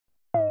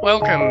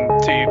Welcome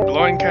to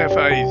Blind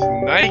Cafe's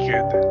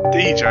Naked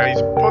DJs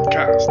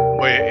podcast,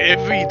 where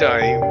every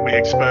day we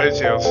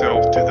expose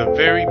ourselves to the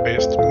very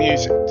best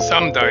music.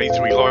 Some days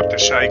we like to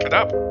shake it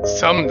up,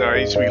 some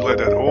days we let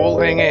it all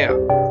hang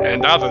out,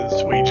 and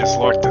others we just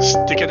like to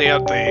stick it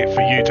out there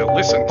for you to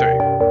listen to.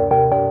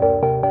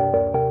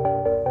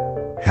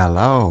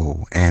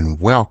 Hello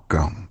and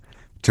welcome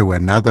to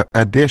another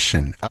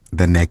edition of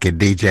the Naked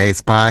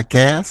DJs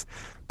podcast,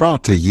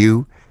 brought to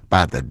you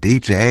by the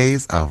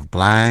DJs of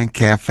Blind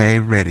Cafe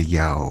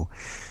Radio.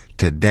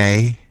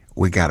 Today,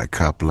 we got a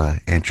couple of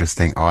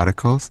interesting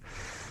articles.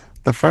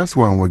 The first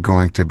one we're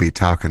going to be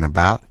talking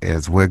about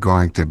is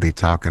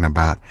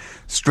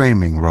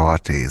streaming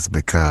royalties,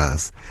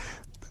 because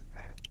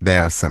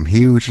there are some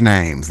huge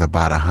names,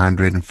 about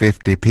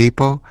 150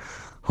 people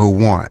who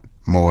want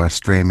more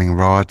streaming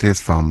royalties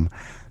from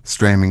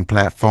streaming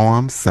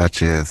platforms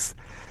such as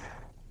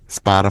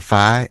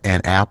Spotify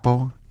and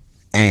Apple,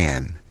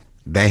 and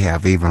they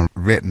have even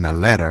written a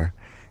letter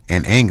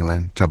in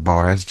England to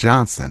Boris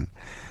Johnson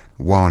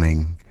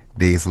wanting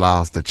these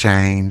laws to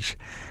change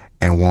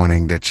and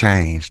wanting to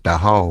change the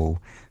hold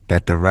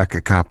that the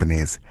record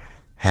companies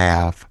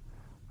have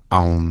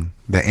on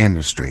the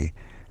industry.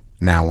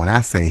 Now, when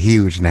I say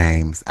huge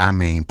names, I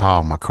mean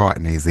Paul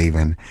McCartney's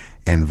even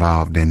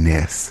involved in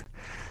this.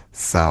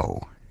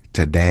 So,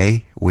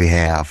 today we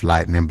have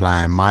Lightning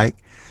Blind Mike,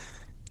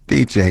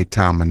 DJ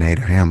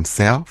Terminator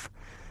himself,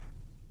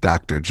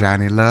 Dr.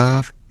 Johnny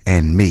Love,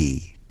 and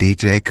me,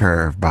 DJ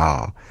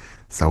Curveball.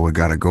 So we're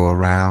going to go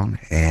around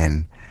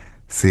and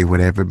see what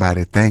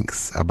everybody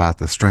thinks about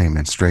the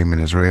streaming. Streaming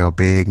is real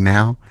big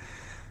now.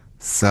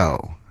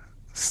 So,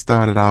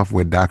 started off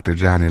with Dr.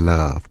 Johnny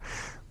Love.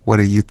 What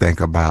do you think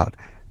about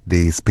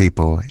these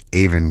people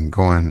even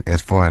going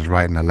as far as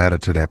writing a letter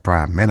to their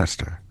Prime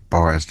Minister,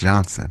 Boris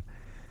Johnson?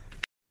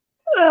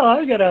 Well,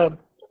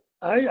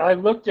 I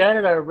looked at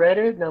it, I read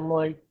it, and I'm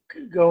like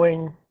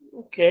going,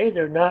 okay,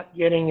 they're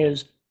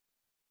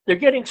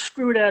getting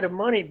screwed out of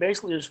money,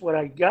 basically is what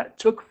I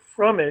took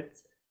from it.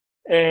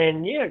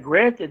 And yeah,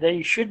 granted,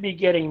 they should be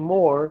getting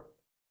more.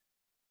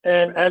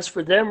 And as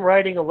for them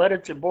writing a letter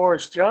to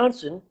Boris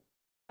Johnson,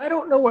 I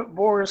don't know what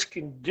Boris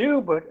can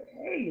do, but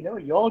hey,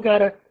 you all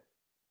gotta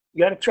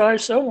try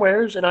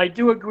somewheres. And I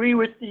do agree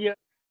with the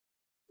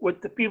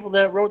people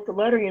that wrote the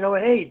letter.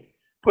 Hey,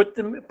 put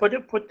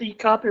the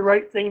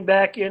copyright thing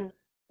back in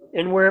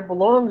where it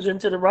belongs,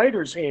 into the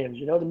writer's hands.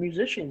 The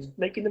musicians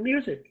making the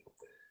music.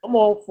 I'm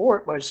all for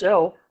it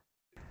myself.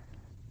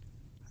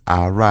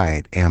 All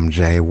right,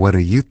 MJ, what do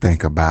you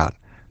think about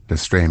the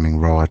streaming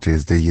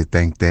royalties? Do you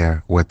think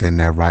they're within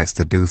their rights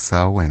to do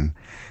so? And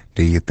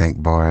do you think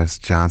Boris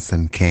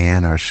Johnson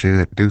can or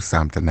should do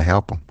something to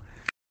help them?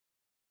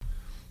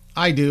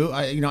 I do.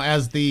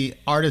 As the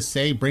artists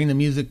say, bring the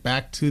music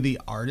back to the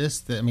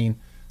artist. I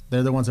mean,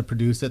 they're the ones that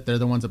produce it. They're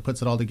the ones that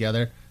puts it all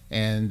together.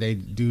 And they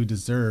do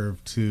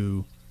deserve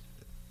to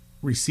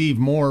receive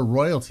more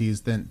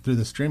royalties than through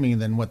the streaming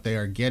than what they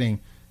are getting.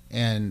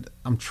 And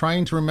I'm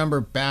trying to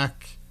remember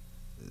back,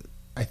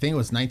 I think it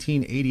was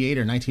 1988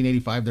 or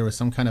 1985, there was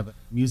some kind of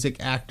music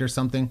act or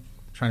something.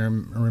 I'm trying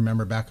to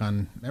remember back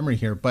on memory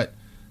here. But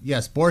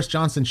yes, Boris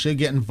Johnson should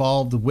get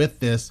involved with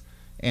this.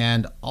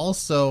 And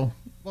also,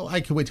 well, I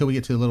could wait till we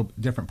get to a little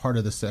different part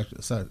of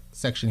the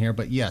section here.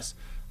 But yes,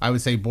 I would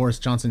say Boris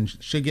Johnson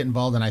should get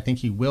involved, and I think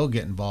he will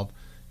get involved.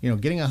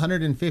 Getting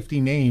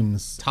 150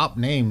 names, top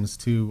names,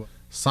 to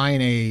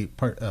sign a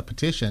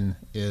petition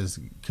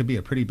could be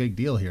a pretty big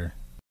deal here.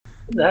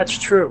 That's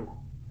true.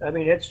 I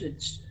mean,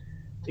 it's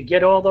to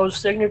get all those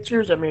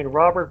signatures. I mean,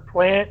 Robert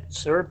Plant,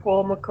 Sir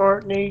Paul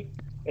McCartney,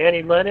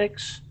 Annie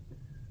Lennox.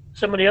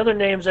 Some of the other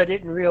names I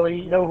didn't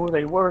really know who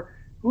they were.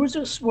 Who's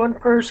this one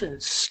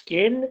person?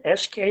 Skin,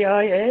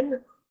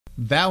 Skin?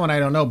 That one I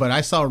don't know, but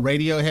I saw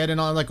Radiohead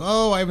and I'm like,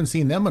 oh, I haven't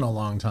seen them in a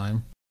long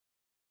time.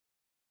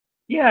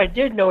 Yeah, I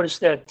did notice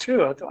that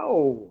too. I thought,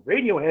 oh,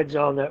 Radiohead's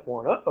on that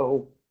one.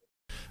 Uh-oh.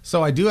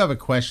 So I do have a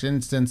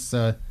question, since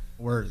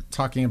we're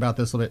talking about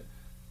this a little bit.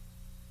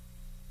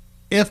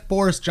 If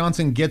Boris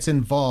Johnson gets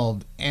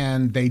involved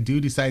and they do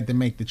decide to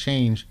make the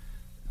change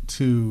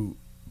to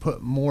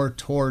put more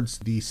towards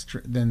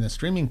than the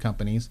streaming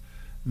companies,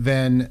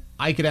 then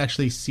I could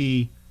actually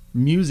see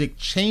music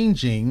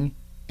changing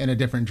in a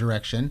different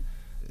direction.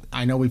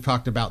 I know we've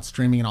talked about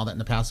streaming and all that in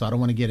the past, so I don't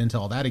want to get into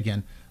all that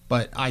again.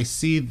 But I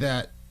see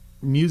that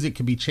music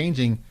could be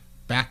changing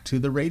back to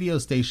the radio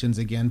stations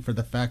again, for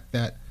the fact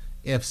that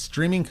if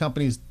streaming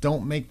companies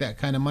don't make that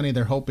kind of money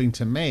they're hoping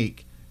to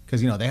make,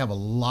 because they have a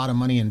lot of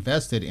money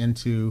invested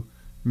into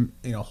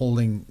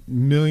holding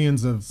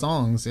millions of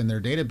songs in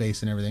their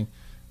database and everything,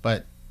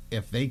 but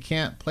if they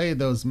can't play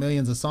those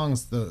millions of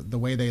songs the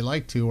way they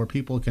like to, or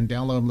people can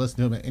download and listen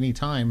to them at any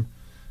time,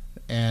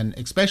 and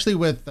especially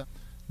with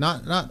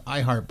not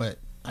iHeart, but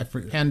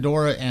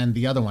Pandora and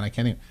the other one, I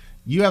can't even,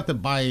 you have to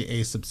buy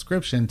a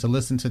subscription to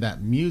listen to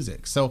that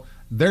music. So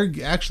they're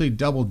actually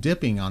double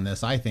dipping on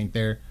this. I think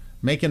they're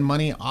making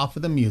money off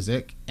of the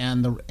music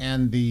and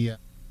the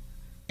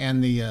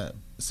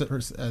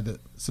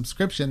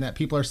subscription that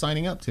people are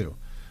signing up to.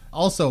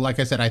 Also, like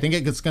I said, I think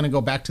it's going to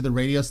go back to the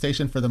radio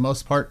station for the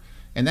most part,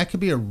 and that could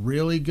be a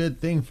really good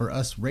thing for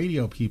us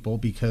radio people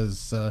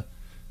because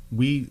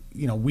we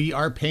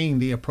are paying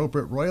the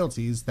appropriate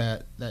royalties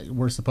that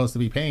we're supposed to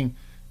be paying,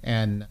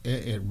 and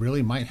it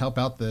really might help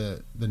out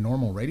the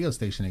normal radio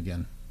station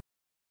again.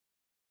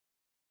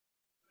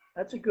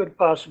 That's a good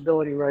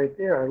possibility right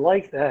there. I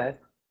like that.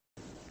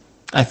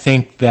 I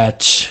think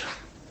that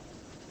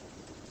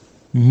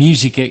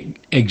music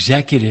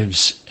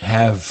executives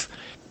have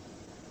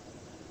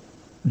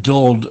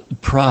dulled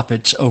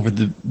profits over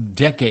the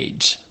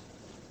decades,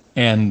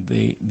 and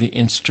the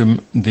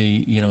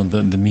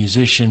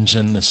musicians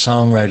and the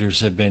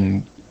songwriters have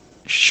been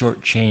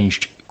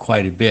shortchanged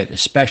quite a bit,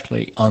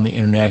 especially on the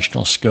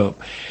international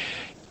scope.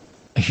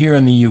 Here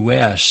in the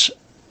U.S.,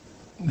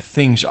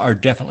 things are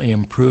definitely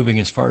improving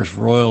as far as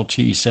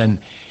royalties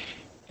and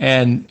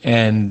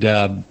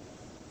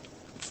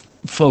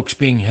folks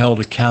being held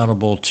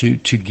accountable to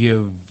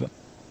give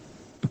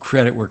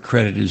credit where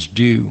credit is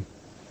due.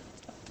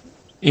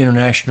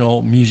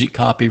 International music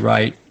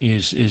copyright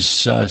is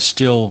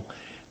still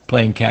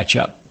playing catch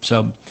up.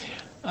 So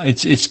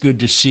it's good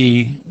to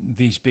see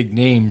these big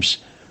names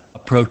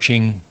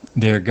approaching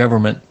their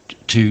government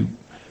to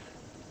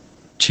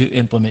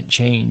implement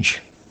change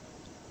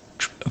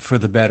for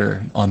the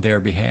better on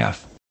their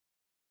behalf.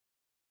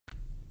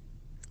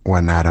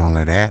 Well, not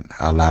only that,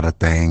 a lot of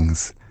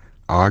things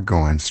are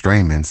going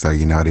streaming. So,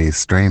 these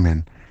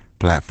streaming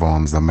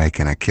platforms are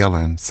making a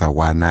killing. So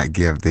why not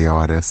give the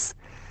artists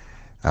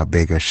a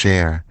bigger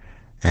share?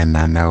 And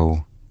I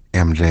know,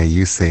 MJ,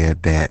 you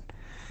said that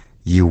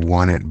you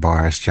wanted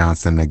Boris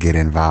Johnson to get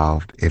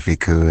involved if he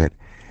could.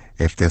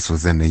 If this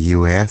was in the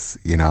U.S.,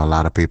 a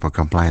lot of people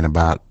complain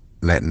about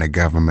letting the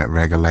government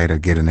regulator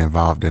getting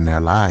involved in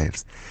their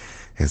lives.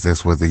 If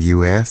this was the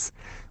U.S.,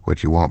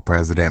 would you want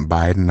President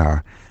Biden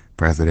or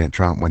President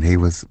Trump when he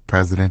was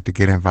president to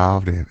get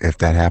involved if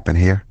that happened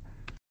here?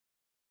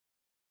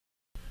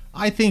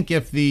 I think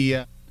if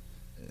the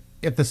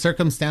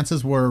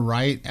circumstances were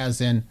right, as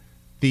in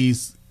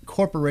these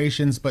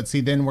corporations, but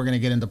see, then we're going to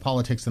get into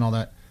politics and all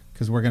that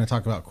because we're going to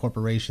talk about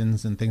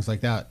corporations and things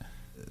like that.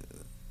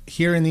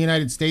 Here in the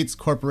United States,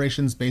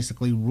 corporations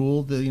basically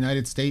rule the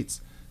United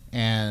States,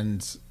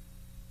 and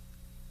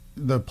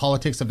the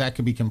politics of that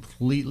could be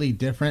completely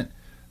different.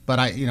 But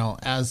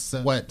as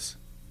what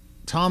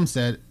Tom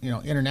said,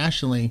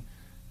 internationally,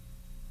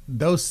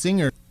 those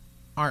singers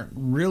aren't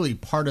really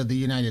part of the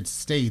United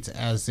States,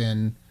 as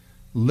in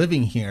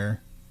living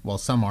here. Well,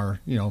 some are,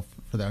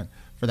 for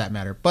that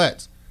matter,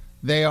 but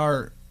they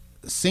are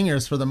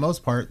singers for the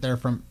most part. They're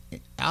from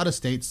out of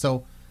state,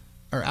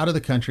 or out of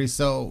the country.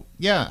 So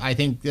yeah, I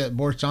think that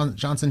Boris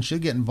Johnson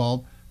should get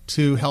involved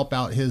to help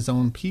out his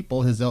own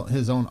people, his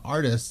own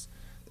artists.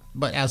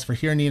 But as for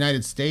here in the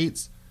United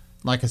States,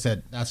 like I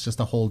said, that's just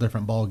a whole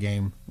different ball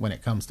game when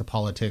it comes to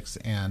politics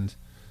and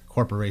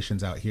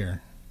corporations out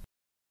here.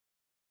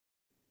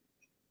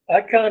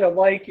 I kind of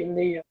like in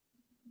the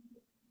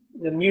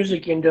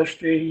music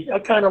industry, I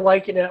kind of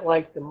liken it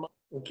like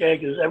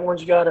because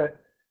everyone's got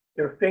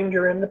their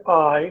finger in the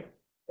pie,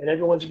 and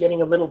everyone's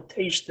getting a little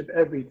taste of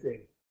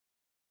everything.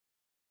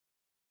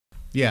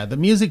 Yeah, the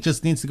music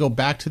just needs to go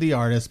back to the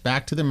artists,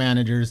 back to the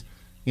managers,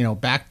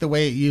 back the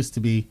way it used to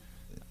be.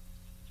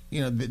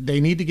 They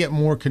need to get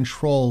more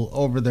control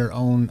over their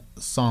own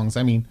songs.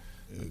 I mean,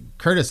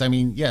 Curtis,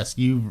 yes,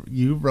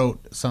 you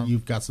wrote some,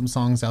 you've got some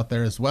songs out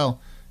there as well,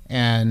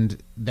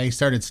 and they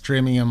started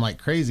streaming them like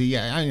crazy.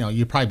 Yeah, I know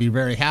you'd probably be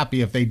very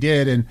happy if they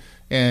did,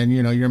 and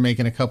you're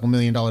making a couple $1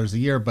 million a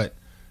year, but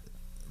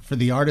for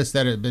the artists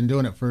that have been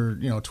doing it for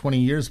 20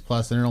 years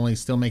plus and are only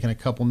still making a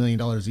couple $1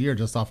 million a year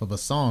just off of a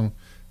song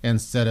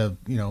instead of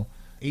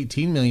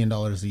 $18 million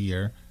a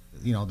year,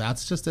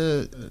 that's just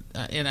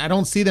and I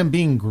don't see them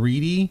being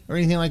greedy or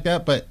anything like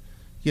that, but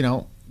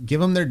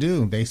give them their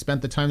due. They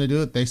spent the time to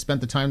do it. They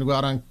spent the time to go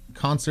out on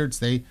concerts.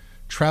 They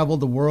traveled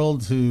the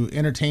world to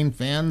entertain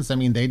fans.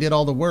 They did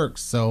all the work.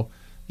 So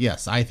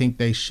yes, I think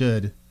they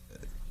should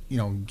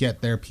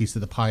get their piece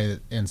of the pie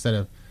instead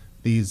of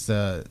these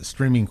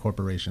streaming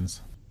corporations.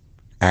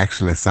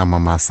 Actually, some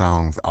of my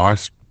songs are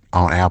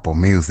on Apple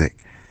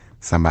Music.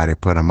 Somebody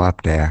put them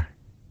up there.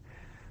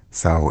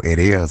 So it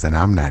is, and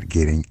I'm not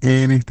getting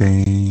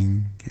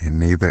anything, and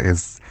neither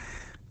is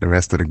the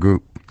rest of the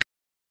group.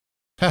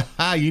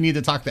 You need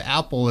to talk to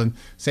Apple and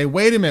say,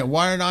 wait a minute,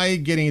 why aren't I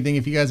getting anything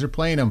if you guys are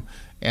playing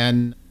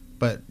them?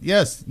 But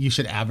yes, you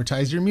should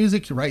advertise your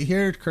music right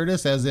here,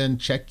 Curtis, as in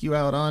check you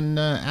out on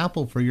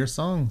Apple for your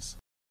songs.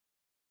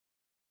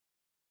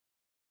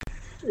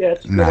 Yeah,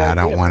 no, I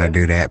don't want to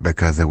do that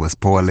because it was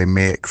poorly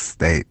mixed.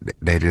 They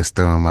just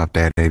threw them up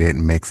there. They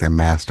didn't mix and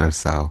master,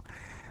 so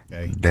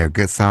okay. They're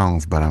good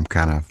songs, but I'm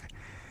kind of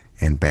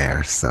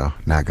embarrassed, so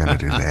not going to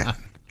do that.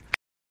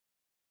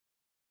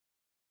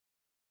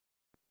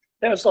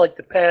 That's like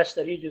the past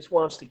that he just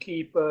wants to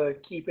keep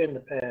in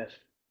the past.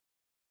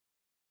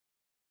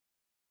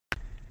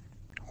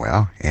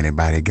 Well,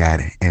 anybody got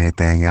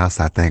anything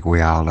else? I think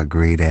we all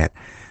agree that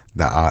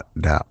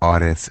the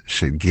artists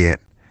should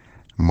get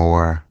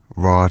more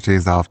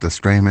royalties off the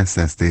streaming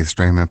since these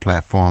streaming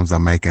platforms are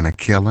making a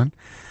killing.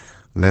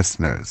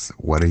 Listeners,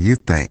 what do you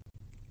think?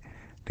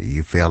 Do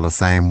you feel the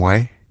same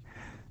way?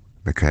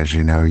 Because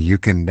you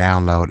can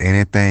download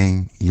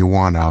anything you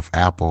want off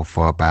Apple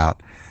for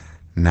about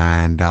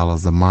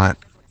 $9 a month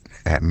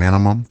at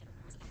minimum.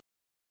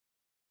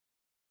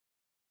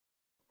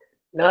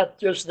 Not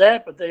just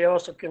that, but they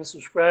also can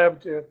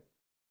subscribe to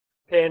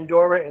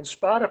Pandora and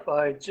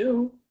Spotify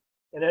too.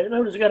 And I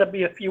know there's got to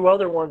be a few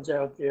other ones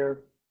out there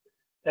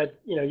that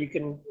you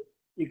can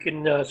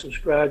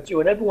subscribe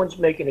to, and everyone's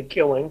making a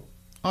killing.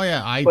 Oh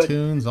yeah,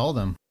 iTunes, all of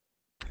them.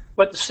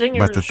 But the singers.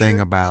 But the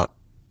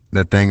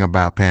thing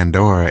about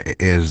Pandora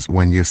is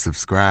when you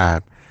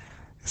subscribe,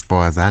 as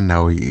far as I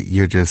know,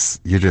 you're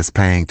just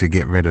paying to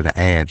get rid of the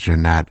ads. You're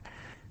not,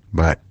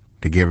 but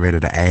to get rid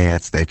of the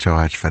ads, they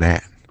charge for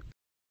that.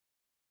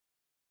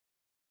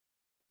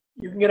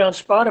 You can get on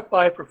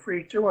Spotify for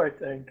free too, I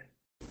think.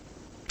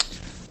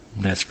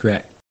 That's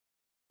correct.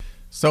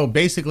 So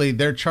basically,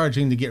 they're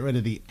charging to get rid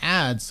of the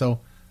ads. So,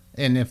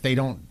 and if they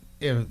don't,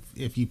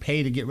 if you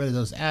pay to get rid of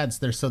those ads,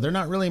 they're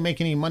not really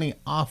making any money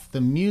off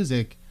the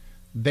music.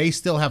 They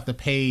still have to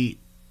pay.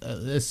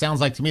 It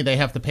sounds like to me they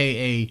have to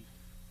pay a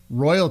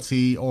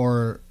royalty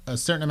or a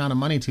certain amount of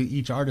money to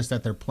each artist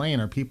that they're playing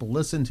or people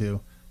listen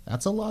to.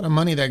 That's a lot of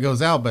money that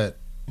goes out, but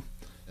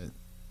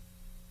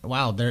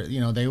wow,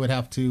 they would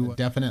have to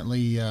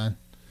definitely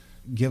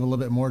give a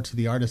little bit more to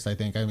the artist. I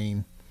think. I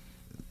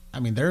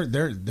mean,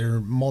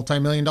 they're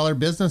multi-million-dollar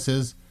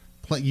businesses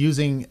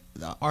using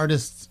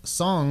artists'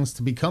 songs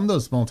to become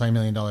those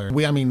multi-million-dollar.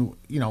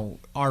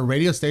 Our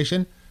radio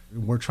station,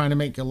 we're trying to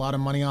make a lot of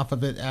money off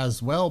of it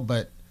as well,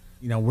 but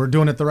we're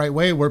doing it the right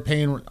way. We're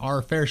paying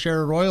our fair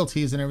share of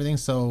royalties and everything,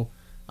 so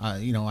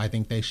I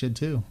think they should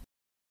too.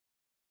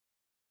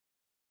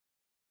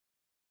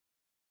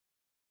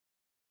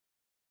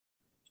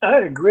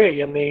 I'd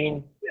agree. I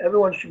mean,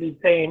 everyone should be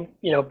paying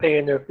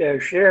their fair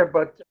share,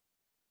 but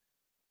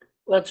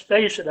let's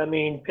face it. I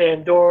mean,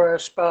 Pandora,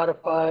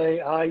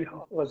 Spotify,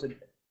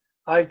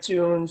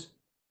 iTunes.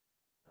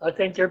 I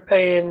think they're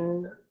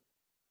paying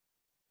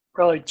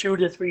probably 2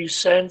 to 3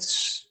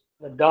 cents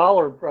a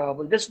dollar,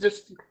 probably. This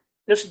is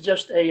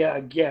just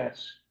a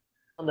guess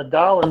on the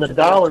dollar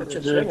to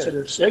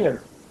the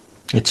singer.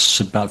 It's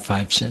about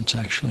 5 cents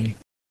actually.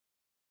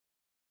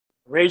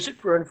 Raise it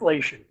for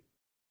inflation.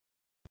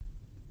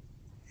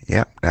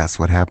 Yep, that's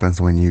what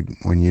happens when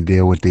you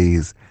deal with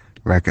these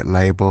record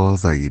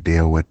labels or you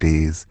deal with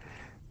these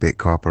big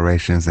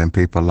corporations and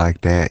people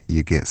like that.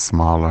 You get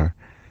smaller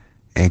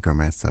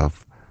increments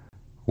of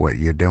what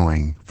you're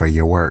doing for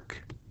your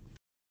work.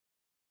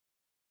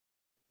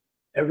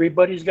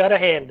 Everybody's got a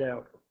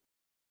handout.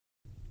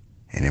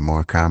 Any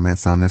more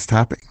comments on this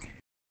topic?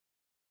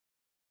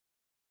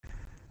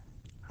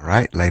 All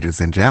right, ladies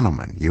and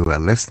gentlemen, you are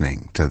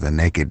listening to the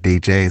Naked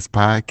DJs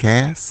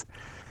podcast.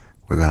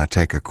 We're going to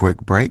take a quick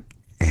break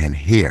and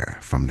hear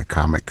from the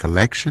comic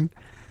collection,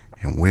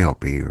 and we'll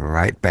be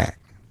right back.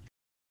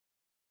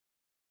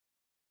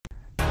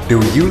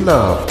 Do you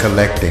love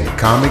collecting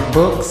comic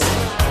books?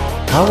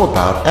 How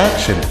about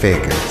action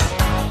figures?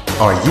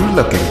 Are you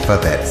looking for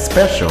that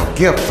special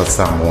gift for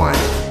someone?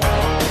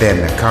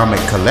 Then the comic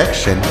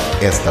collection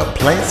is the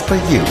place for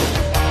you.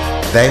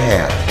 They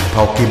have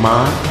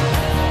Pokemon,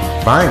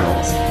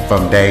 vinyls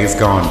from days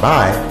gone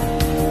by,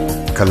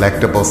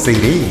 collectible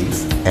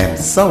CDs, and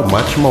so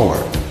much more.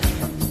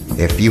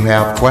 If you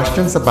have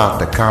questions about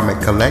the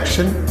comic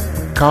collection,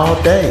 call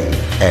Dave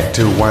at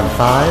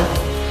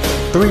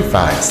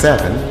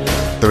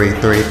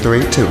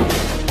 215-357-3332.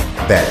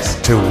 That's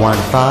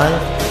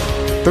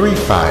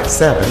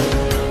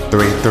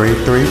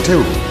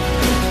 215-357-3332.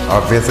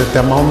 Or visit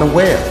them on the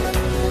web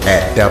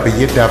at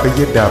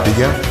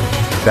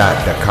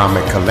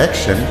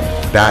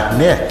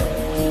www.thecomiccollection.net,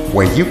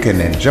 where you can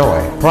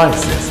enjoy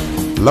prices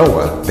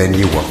lower than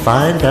you will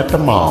find at the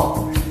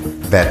mall.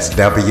 That's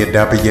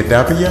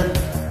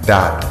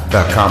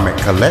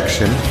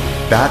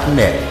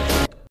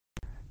www.thecomiccollection.net.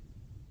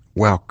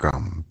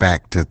 Welcome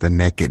back to the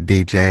Naked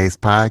DJs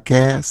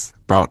podcast,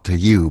 brought to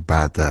you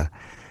by the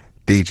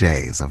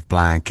DJs of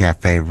Blind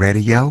Cafe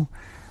Radio.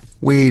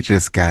 We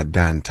just got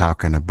done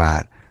talking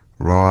about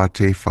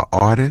royalty for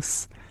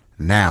artists.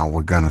 Now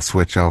we're going to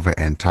switch over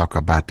and talk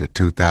about the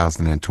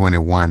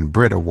 2021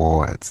 Brit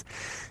Awards,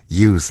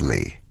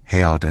 usually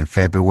held in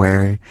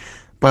February,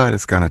 but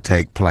it's going to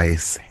take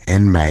place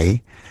in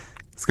May.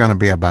 It's going to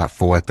be about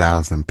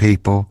 4,000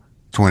 people,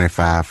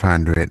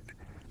 2,500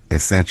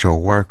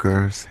 essential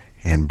workers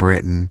in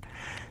Britain,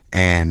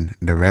 and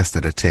the rest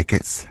of the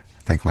tickets,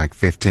 I think like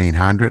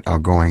 1,500, are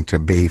going to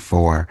be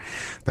for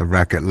the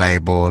record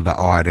label, the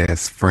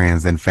artists,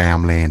 friends and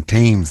family and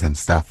teams and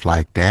stuff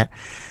like that.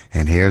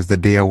 And here's the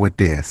deal with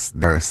this.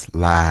 There's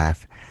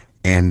live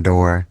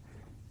indoor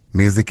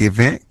music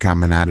event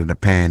coming out of the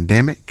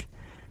pandemic,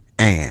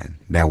 and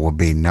there will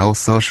be no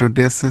social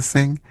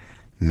distancing,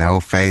 no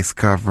face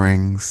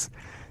coverings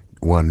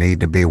will need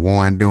to be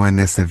worn during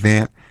this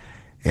event.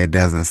 It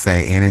doesn't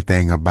say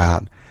anything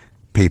about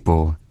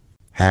people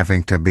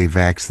having to be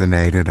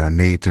vaccinated or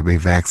need to be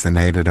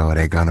vaccinated, or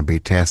they're going to be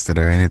tested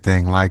or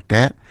anything like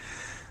that.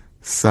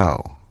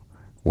 So,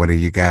 what do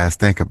you guys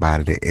think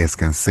about it? It's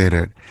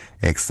considered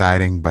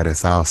exciting, but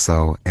it's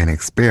also an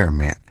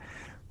experiment.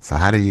 So,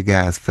 how do you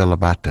guys feel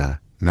about the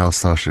no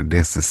social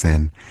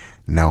distancing,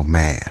 no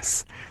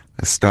mask?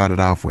 Let's start it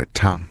off with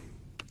Tom.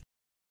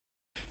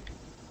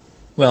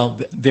 Well,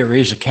 there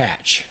is a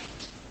catch.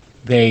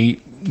 They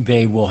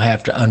will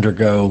have to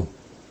undergo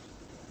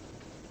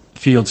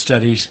field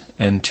studies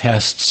and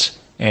tests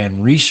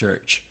and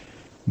research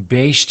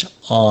based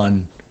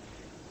on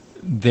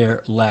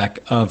their lack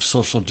of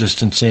social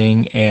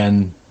distancing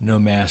and no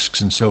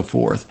masks and so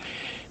forth.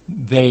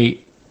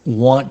 They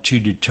want to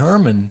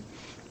determine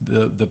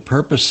the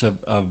purpose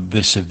of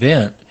this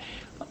event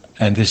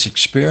and this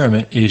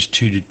experiment is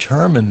to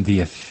determine the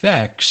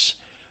effects,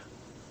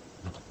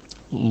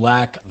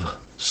 lack of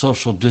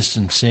social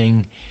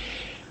distancing,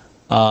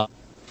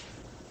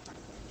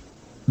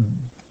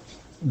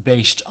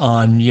 based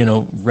on,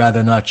 whether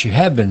or not you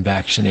have been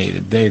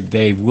vaccinated.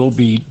 They will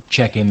be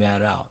checking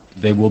that out.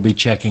 They will be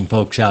checking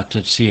folks out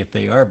to see if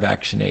they are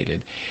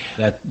vaccinated.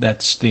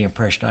 That's the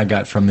impression I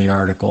got from the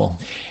article.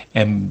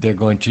 And they're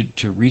going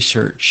to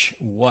research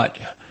what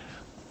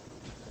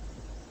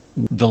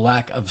the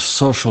lack of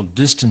social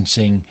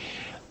distancing,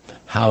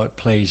 how it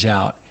plays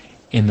out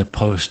in the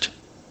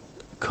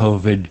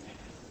post-COVID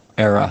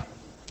era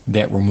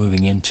that we're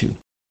moving into.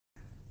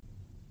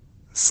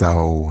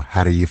 So,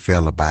 how do you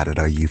feel about it?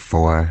 Are you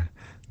for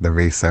the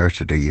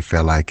research, or do you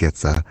feel like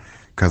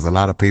because a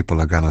lot of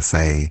people are going to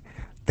say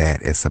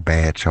that it's a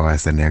bad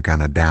choice and they're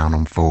going to down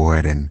them for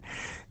it. And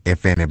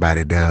if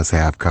anybody does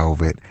have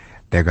COVID,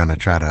 they're going to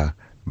try to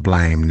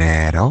blame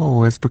that.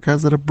 Oh, it's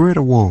because of the Brit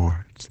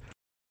Awards.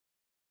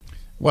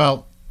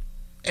 Well,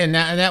 and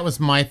that was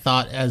my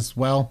thought as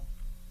well.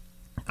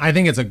 I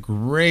think it's a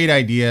great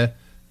idea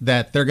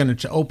that they're going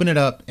to open it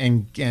up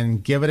and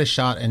give it a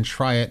shot and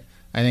try it.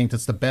 I think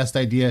that's the best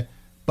idea,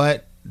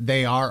 but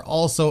they are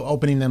also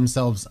opening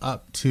themselves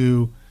up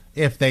to,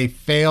 if they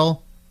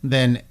fail,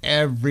 then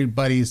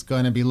everybody's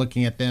going to be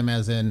looking at them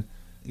as in,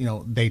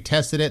 they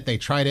tested it, they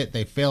tried it,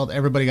 they failed,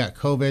 everybody got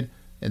COVID,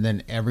 and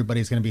then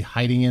everybody's going to be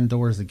hiding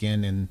indoors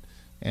again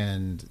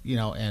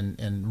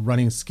and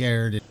running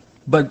scared.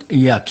 But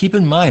yeah, keep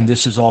in mind,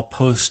 this is all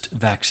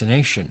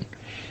post-vaccination.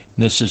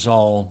 This is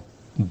all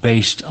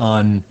based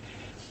on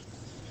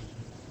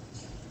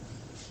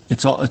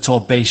It's all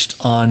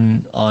based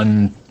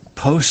on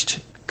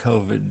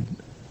post-COVID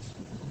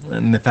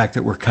and the fact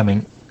that we're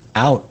coming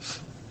out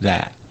of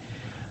that.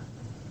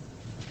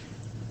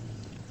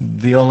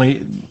 The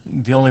only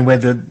way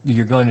that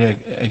you're going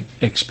to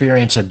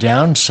experience a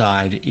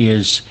downside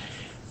is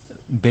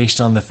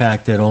based on the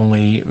fact that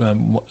only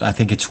I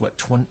think it's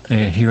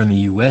here in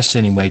the U.S.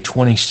 anyway,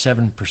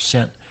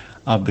 27%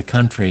 of the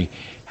country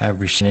have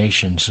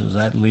vaccination, so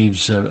that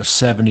leaves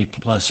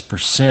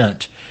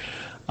 70+%.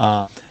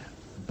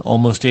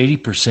 Almost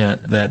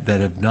 80% that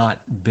have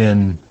not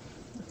been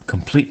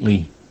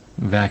completely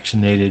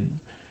vaccinated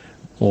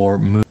or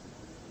moved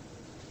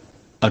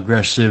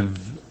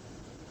aggressive,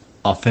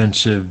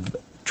 offensive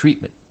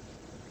treatment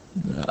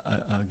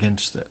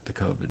against the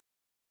COVID.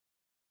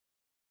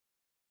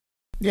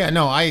 Yeah,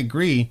 no, I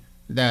agree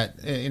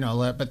that,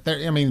 but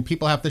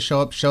people have to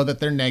show that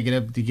they're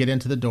negative to get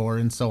into the door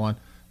and so on.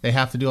 They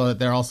have to do all that.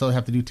 They also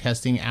have to do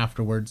testing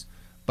afterwards,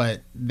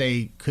 but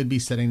they could be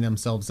setting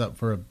themselves up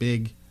for a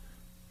big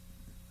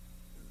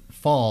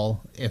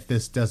fall if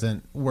this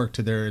doesn't work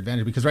to their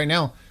advantage. Because right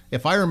now,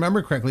 if I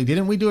remember correctly,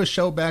 didn't we do a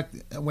show back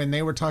when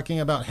they were talking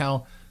about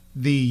how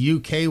the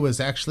UK was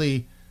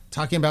actually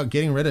talking about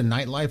getting rid of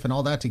nightlife and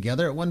all that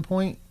together at one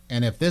point?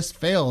 And if this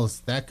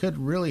fails, that could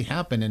really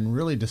happen and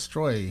really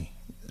destroy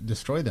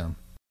them.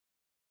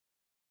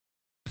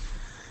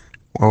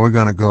 Well, we're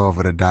going to go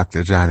over to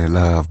Dr. Johnny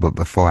Love, but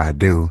before I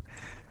do,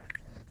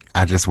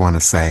 I just want to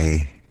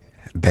say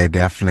they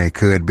definitely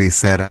could be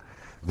set up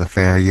the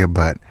failure,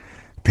 but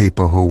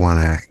people who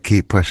want to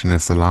keep pushing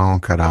this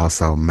along could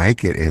also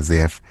make it as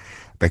if,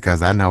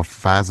 because I know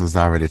Pfizer's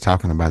already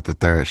talking about the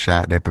third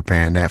shot. They're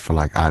preparing that for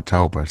like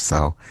October.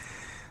 So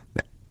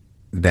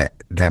that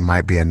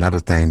might be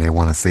another thing they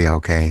want to see.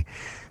 Okay,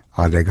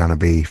 are they going to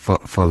be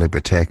fully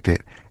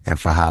protected, and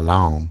for how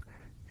long?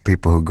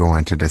 People who go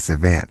into this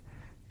event.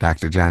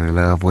 Dr. Johnny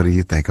Love, what do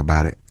you think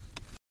about it?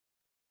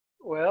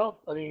 Well,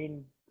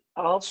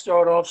 I'll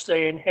start off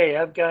saying, hey,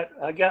 I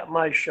got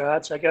my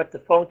shots. I got the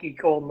funky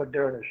cold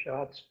Moderna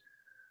shots.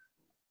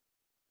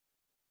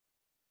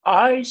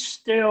 I'd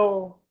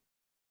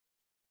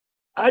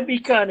be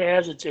kind of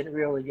hesitant,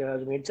 really,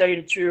 guys. Tell you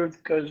the truth,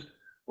 because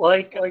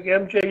like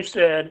MJ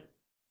said,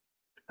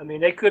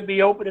 they could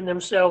be opening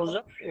themselves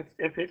up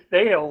if it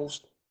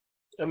fails.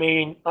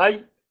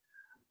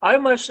 I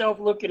myself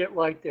look at it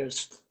like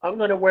this. I'm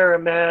going to wear a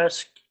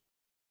mask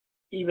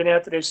even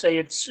after they say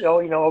it's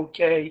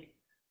okay,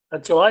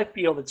 until I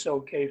feel it's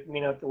okay for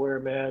me not to wear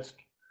a mask.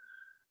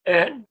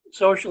 And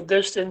social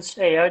distance,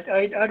 hey,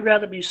 I'd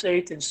rather be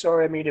safe than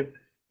sorry.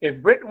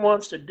 If Britain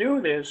wants to do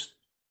this,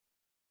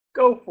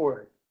 go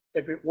for it.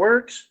 If it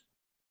works,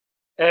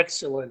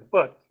 excellent.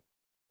 But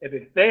if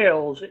it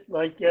fails,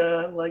 like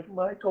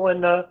Michael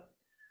and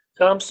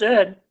Tom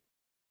said,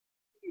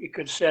 it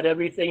could set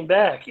everything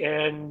back,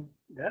 and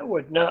that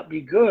would not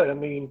be good. I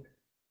mean,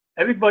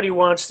 everybody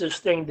wants this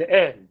thing to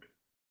end,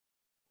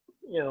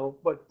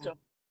 but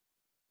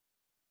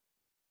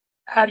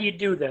how do you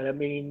do that? I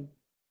mean,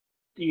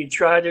 do you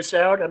try this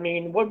out? I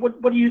mean,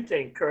 what do you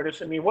think,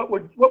 Curtis? I mean, what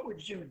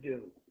would you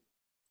do?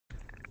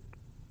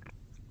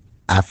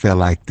 I feel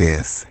like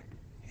this.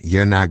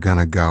 You're not going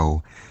to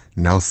go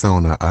no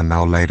sooner or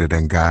no later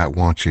than God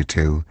wants you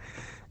to.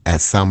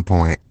 At some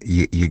point,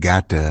 you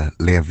got to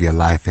live your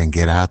life and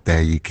get out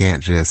there. You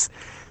can't just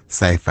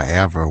say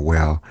forever,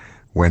 well,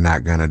 we're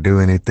not going to do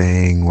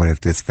anything. What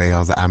if this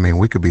fails? I mean,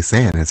 we could be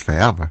saying this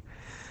forever.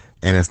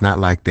 And it's not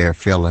like they're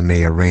filling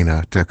the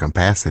arena to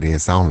capacity.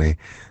 It's only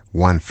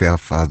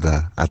 1/5 of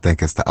I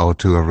think it's the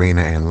O2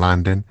 Arena in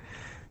London.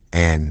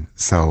 And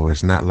so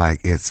it's not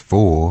like it's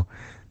full.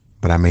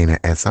 But I mean,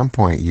 at some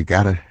point, you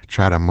got to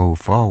try to move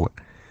forward.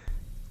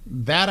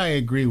 That I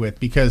agree with,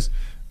 because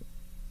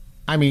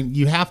I mean,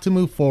 you have to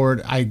move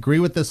forward. I agree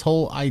with this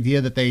whole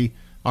idea that they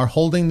are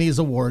holding these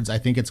awards. I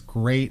think it's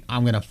great.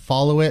 I'm going to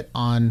follow it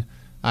on,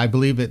 I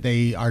believe that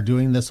they are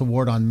doing this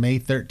award on May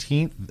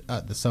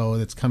 13th. So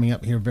it's coming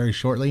up here very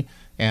shortly.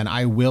 And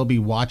I will be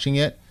watching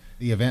it,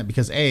 the event,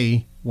 because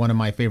one of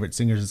my favorite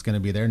singers is going to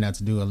be there, and that's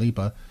Dua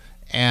Lipa.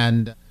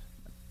 And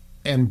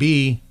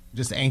B,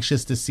 just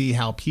anxious to see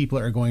how people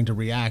are going to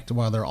react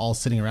while they're all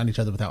sitting around each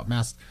other without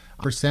masks.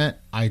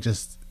 I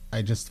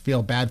just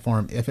feel bad for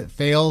them. If it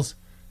fails,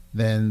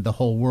 then the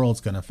whole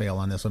world's going to fail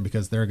on this one,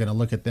 because they're going to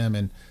look at them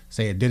and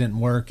say it didn't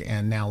work,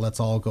 and now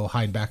let's all go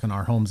hide back in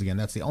our homes again.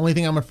 That's the only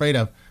thing I'm afraid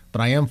of, but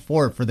I am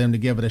for it, for them to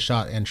give it a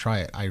shot and try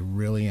it. I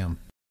really am.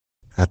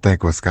 I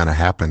think what's going to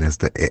happen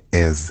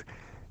is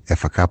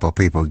if a couple of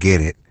people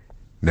get it,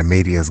 the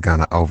media is going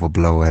to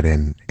overblow it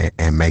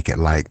and make it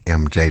like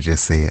MJ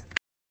just said.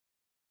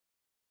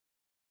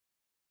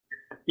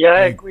 Yeah,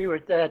 I agree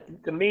with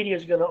that. The media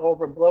is going to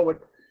overblow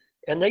it,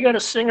 and they got a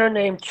singer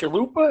named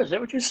Chalupa. Is that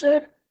what you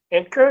said?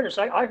 And Curtis,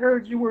 I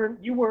heard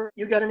you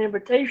got an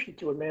invitation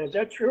to it, man. Is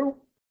that true?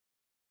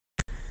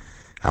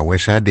 I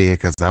wish I did,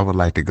 because I would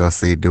like to go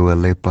see Dua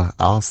Lipa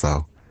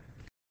also.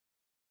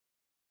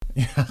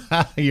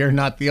 You're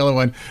not the only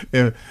one.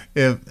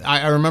 If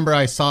I remember,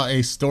 I saw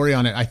a story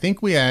on it. I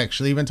think we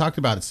actually even talked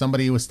about it.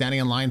 Somebody was standing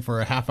in line for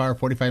a half hour,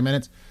 45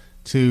 minutes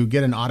to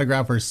get an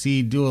autograph or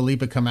see Dua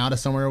Lipa come out of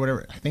somewhere or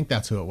whatever. I think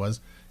that's who it was.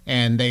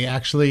 And they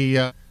actually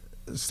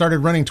started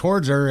running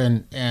towards her,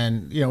 and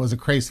it was a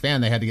crazed fan.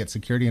 They had to get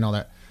security and all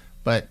that.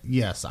 But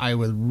yes, I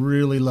would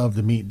really love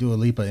to meet Dua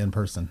Lipa in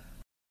person.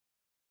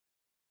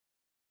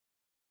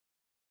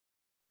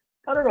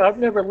 I don't know. I've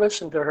never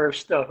listened to her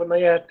stuff. I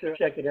may have to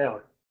check it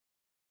out.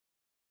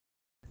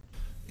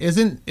 Is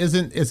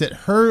it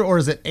her, or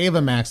is it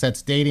Ava Max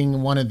that's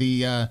dating one of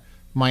the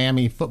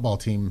Miami football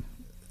team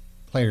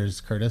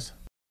players, Curtis?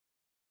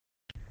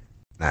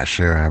 Not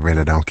sure. I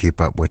really don't keep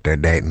up with their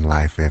dating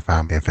life. If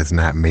it's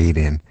not me,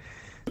 then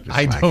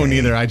I don't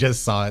either. I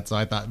just saw it, so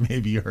I thought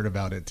maybe you heard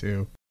about it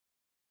too.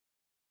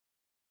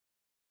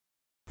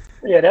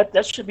 Yeah,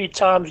 that should be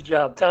Tom's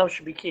job. Tom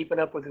should be keeping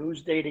up with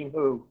who's dating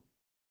who.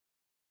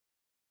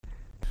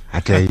 I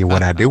tell you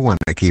what I do want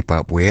to keep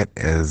up with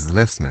is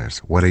listeners.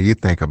 What do you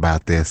think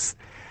about this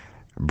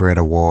Brit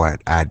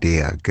Award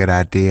idea? Good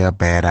idea?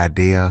 Bad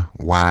idea?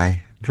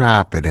 Why?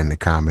 Drop it in the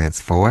comments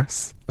for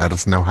us. Let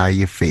us know how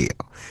you feel.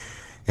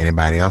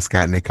 Anybody else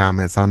got any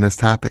comments on this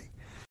topic?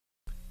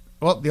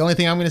 Well, the only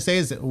thing I'm going to say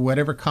is that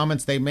whatever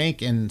comments they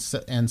make and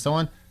so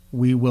on,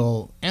 we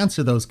will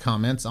answer those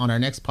comments on our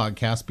next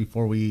podcast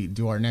before we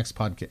do our next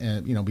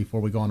podcast.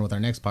 Before we go on with our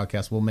next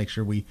podcast, we'll make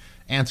sure we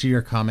answer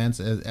your comments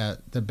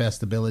at the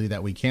best ability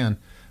that we can.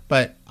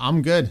 But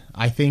I'm good.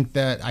 I think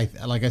that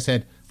like I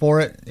said,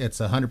 for it, it's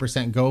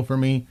 100% go for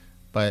me.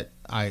 But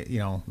I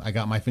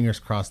got my fingers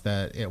crossed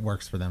that it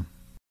works for them.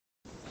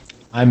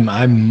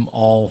 I'm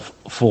all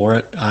for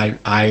it.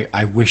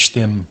 I wish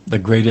them the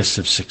greatest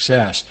of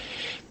success,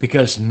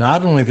 because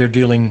not only they're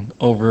dealing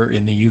over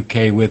in the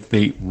UK with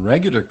the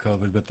regular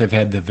COVID, but they've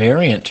had the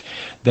variant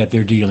that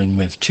they're dealing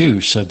with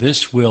too. So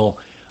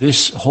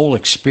this whole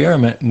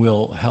experiment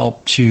will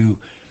help to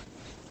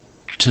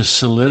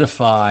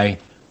solidify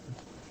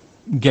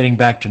getting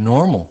back to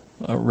normal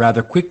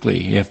rather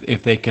quickly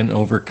if they can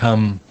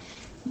overcome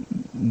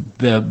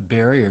the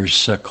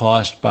barriers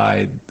caused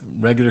by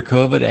regular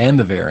COVID and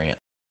the variant.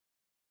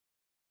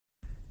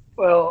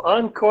 Well,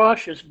 I'm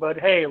cautious, but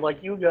hey,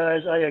 like you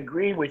guys, I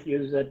agree with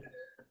you that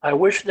I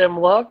wish them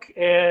luck.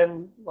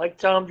 And like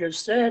Tom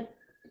just said,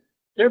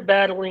 they're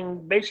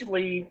battling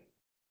basically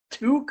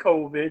two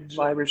COVID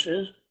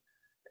viruses.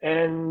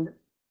 And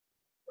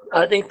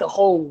I think the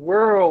whole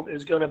world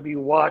is going to be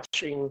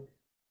watching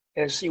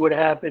and see what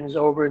happens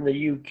over in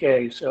the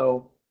UK.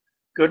 So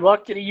good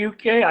luck to the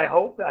UK. I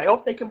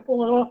hope they can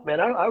pull it off, man.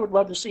 I would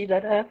love to see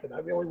that happen. I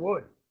really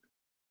would.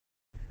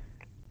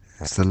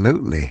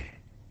 Absolutely.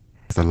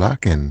 Good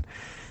luck, and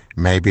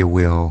maybe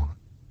we'll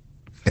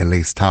at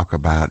least talk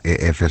about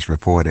if it's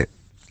reported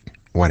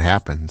what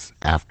happens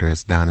after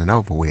it's done and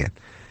over with.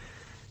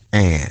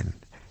 And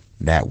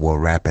that will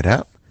wrap it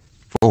up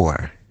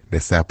for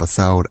this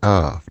episode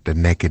of the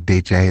Naked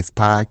DJs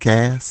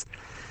podcast.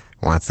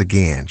 Once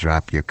again,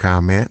 drop your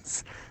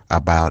comments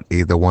about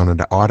either one of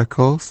the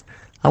articles.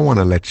 I want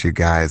to let you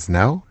guys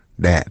know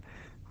that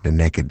the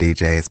Naked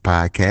DJs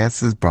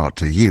podcast is brought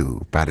to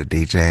you by the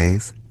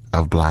DJs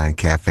of Blind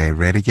Cafe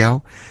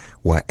Radio,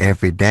 where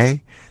every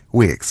day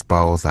we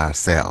expose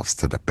ourselves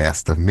to the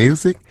best of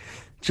music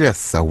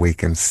just so we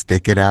can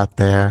stick it out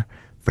there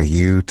for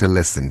you to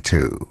listen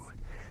to.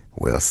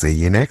 We'll see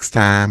you next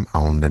time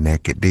on the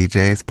Naked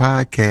DJs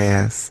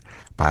podcast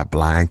by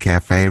Blind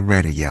Cafe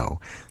Radio,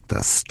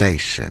 the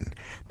station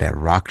that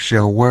rocks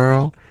your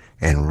world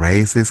and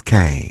raises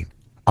Cain,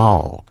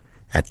 all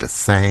at the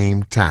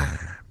same time.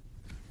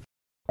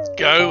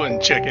 Go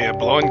and check out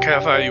Blind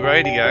Cafe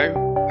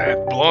Radio at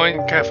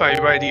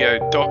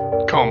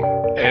blindcaferadio.com,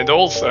 and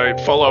also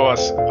follow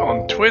us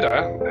on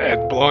Twitter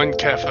at Blind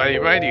Cafe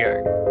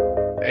Radio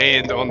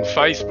and on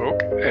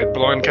Facebook at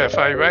Blind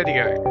Cafe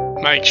Radio.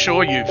 Make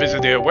sure you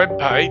visit our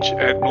webpage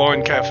at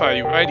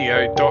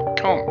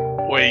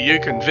blindcaferadio.com, where you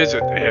can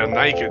visit our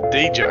naked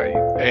DJ.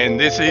 And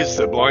this is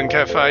the Blind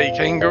Cafe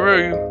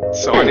Kangaroo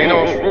signing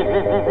off.